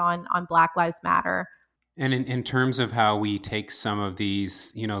focus on Black Lives Matter. And in terms of how we take some of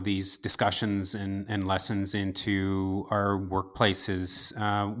these, these discussions and lessons into our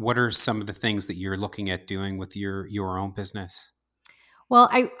workplaces, what are some of the things that you're looking at doing with your own business? Well,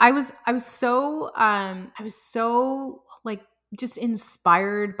 I was so like just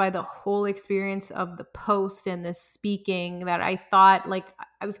inspired by the whole experience of the post and the speaking that I thought like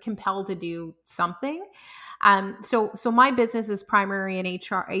I was compelled to do something. So my business is primary in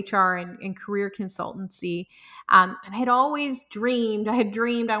HR and career consultancy. And I had always dreamed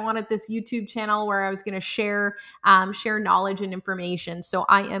I wanted this YouTube channel where I was going to share knowledge and information. So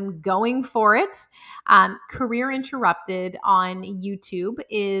I am going for it. Career Interrupted on YouTube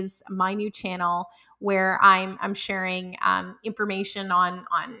is my new channel where I'm sharing information on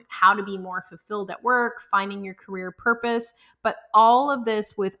how to be more fulfilled at work, finding your career purpose, but all of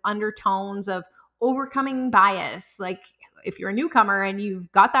this with undertones of overcoming bias. Like if you're a newcomer and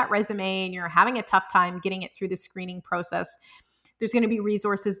you've got that resume and you're having a tough time getting it through the screening process, there's going to be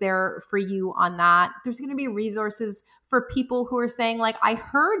resources there for you on that. There's going to be resources for people who are saying like, I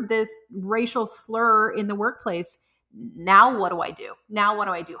heard this racial slur in the workplace. Now what do I do?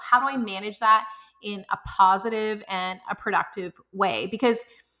 How do I manage that in a positive and a productive way? Because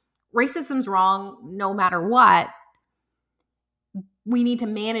racism's wrong no matter what. We need to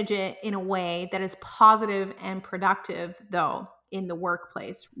manage it in a way that is positive and productive, though, in the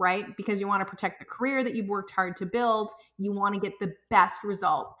workplace, right? Because you want to protect the career that you've worked hard to build. You want to get the best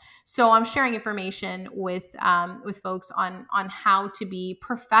result. So I'm sharing information with folks on how to be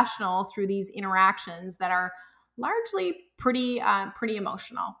professional through these interactions that are largely pretty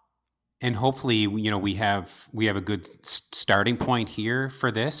emotional. And hopefully, we have a good starting point here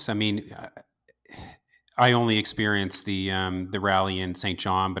for this. I mean, I only experienced the rally in St.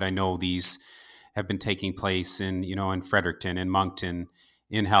 John, but I know these have been taking place in Fredericton, in Moncton,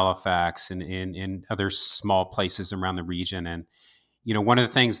 in Halifax, and in other small places around the region. And one of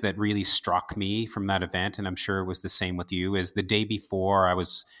the things that really struck me from that event, and I'm sure it was the same with you, is the day before I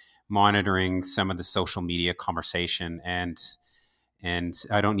was monitoring some of the social media conversation, and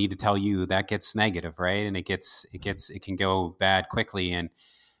I don't need to tell you that gets negative, right? And it can go bad quickly. And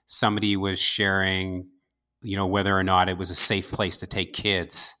somebody was sharing, whether or not it was a safe place to take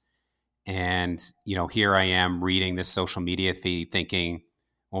kids. And, here I am reading this social media feed thinking,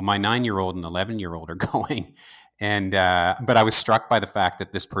 well, my 9-year-old and 11-year-old are going. And, but I was struck by the fact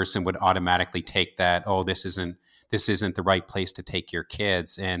that this person would automatically take that, oh, this isn't the right place to take your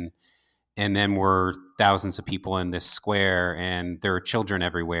kids. And then we're thousands of people in this square and there are children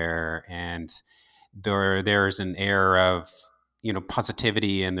everywhere. And there's an air of,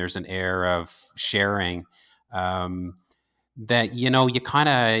 positivity, and there's an air of sharing. That you kind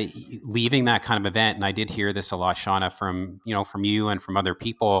of leaving that kind of event, and I did hear this a lot, Shauna, from you and from other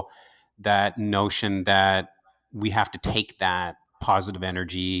people, that notion that we have to take that positive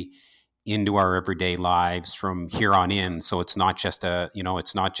energy into our everyday lives from here on in. So it's not just a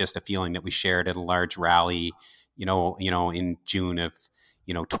feeling that we shared at a large rally, in June of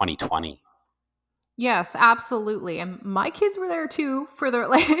 2020. Yes, absolutely. And my kids were there too for their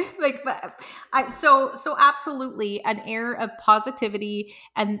but so absolutely an air of positivity,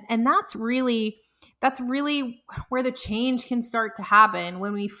 and that's really where the change can start to happen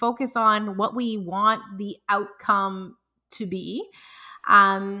when we focus on what we want the outcome to be,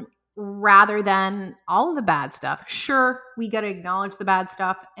 rather than all of the bad stuff. Sure, we got to acknowledge the bad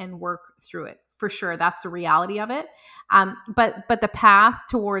stuff and work through it. For sure, that's the reality of it. But the path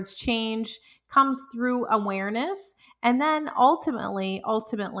towards change comes through awareness, and then ultimately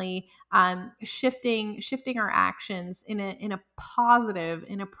shifting our actions in a positive,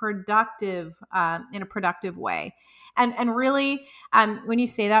 in a productive way. And really, when you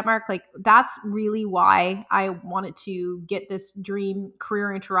say that, Mark, like that's really why I wanted to get this Dream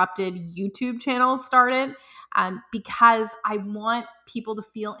Career Interrupted YouTube channel started, because I want people to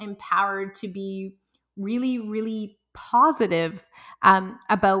feel empowered to be really, really positive,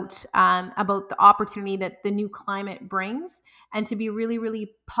 about the opportunity that the new climate brings, and to be really,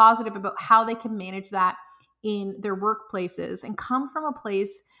 really positive about how they can manage that in their workplaces and come from a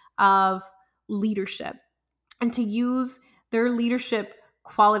place of leadership, and to use their leadership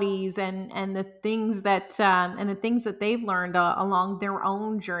qualities and the things that they've learned along their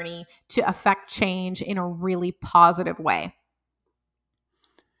own journey to affect change in a really positive way.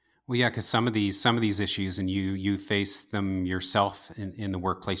 Well, yeah, because some of these issues, and you face them yourself in the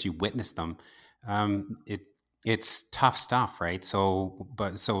workplace. You witness them. It's tough stuff, right?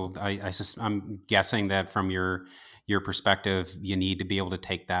 I'm guessing that from your perspective, you need to be able to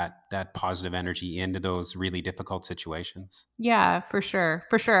take that positive energy into those really difficult situations. Yeah, for sure.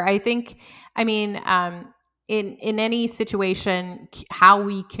 For sure. I mean, in any situation, how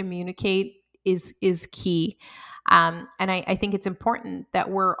we communicate is key. And I think it's important that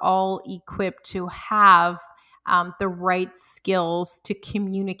we're all equipped to have the right skills to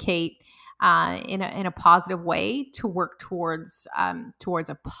communicate in a positive way, to work towards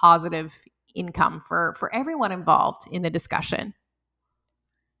a positive income for everyone involved in the discussion.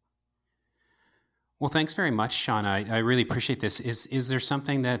 Well, thanks very much, Sean. I really appreciate this. Is there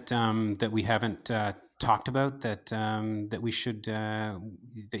something that we haven't talked about that we should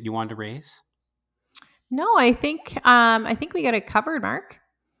that you wanted to raise? No, I think we got it covered, Mark.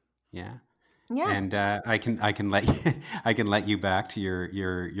 Yeah. Yeah. And I can let I can let you back to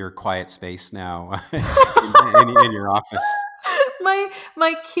your quiet space now in your office.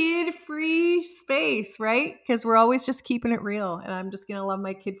 my kid free space, right? Because we're always just keeping it real, and I'm just gonna love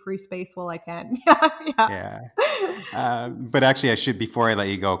my kid free space while I can. Yeah, yeah. Yeah. But actually, I should, before I let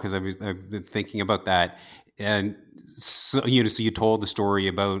you go, because I've been thinking about that. And so you told the story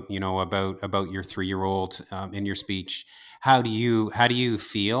about about your 3-year-old in your speech. How do you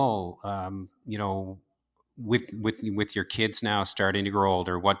feel with your kids now starting to grow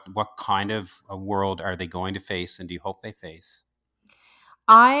older? What kind of a world are they going to face, and do you hope they face?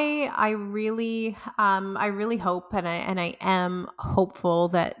 I really hope, and I am hopeful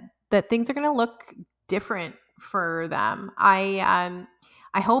that things are going to look different for them. I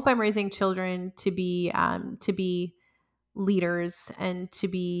hope I'm raising children to be leaders, and to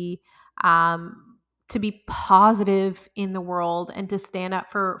be positive in the world, and to stand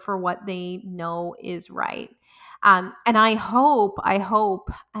up for what they know is right. And I hope,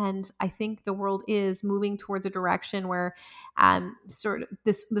 and I think the world is moving towards a direction where, sort of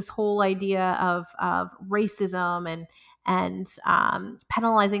this whole idea of racism and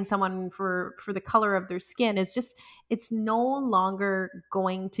penalizing someone for the color of their skin is just, it's no longer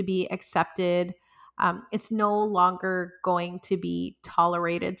going to be accepted. It's no longer going to be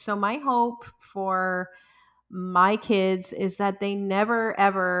tolerated. So my hope for my kids is that they never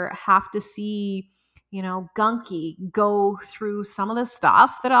ever have to see Gunky go through some of the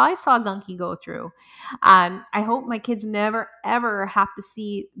stuff that I saw Gunky go through. I hope my kids never, ever have to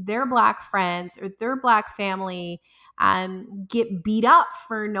see their Black friends or their Black family get beat up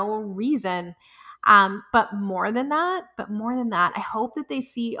for no reason. But more than that, I hope that they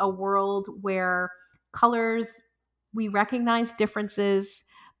see a world where colors, we recognize differences,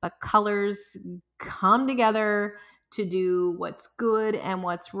 but colors come together to do what's good and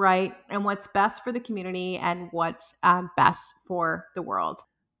what's right and what's best for the community and what's best for the world.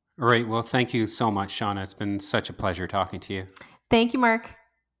 All right. Well, thank you so much, Shauna. It's been such a pleasure talking to you. Thank you, Mark.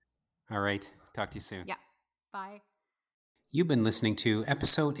 All right. Talk to you soon. Yeah. Bye. You've been listening to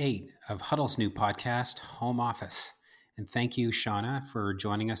episode 8 of Huddle's new podcast, Home Office. And thank you, Shauna, for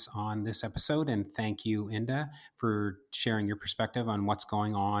joining us on this episode. And thank you, Inda, for sharing your perspective on what's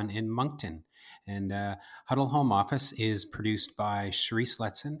going on in Moncton. And Huddle Home Office is produced by Cherise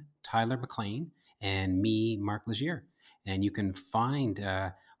Letson, Tyler McLean, and me, Mark Legier. And you can find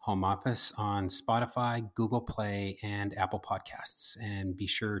Home Office on Spotify, Google Play, and Apple Podcasts. And be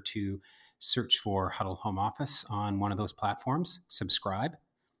sure to search for Huddle Home Office on one of those platforms, subscribe,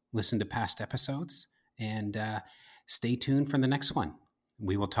 listen to past episodes, and stay tuned for the next one.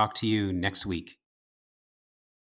 We will talk to you next week.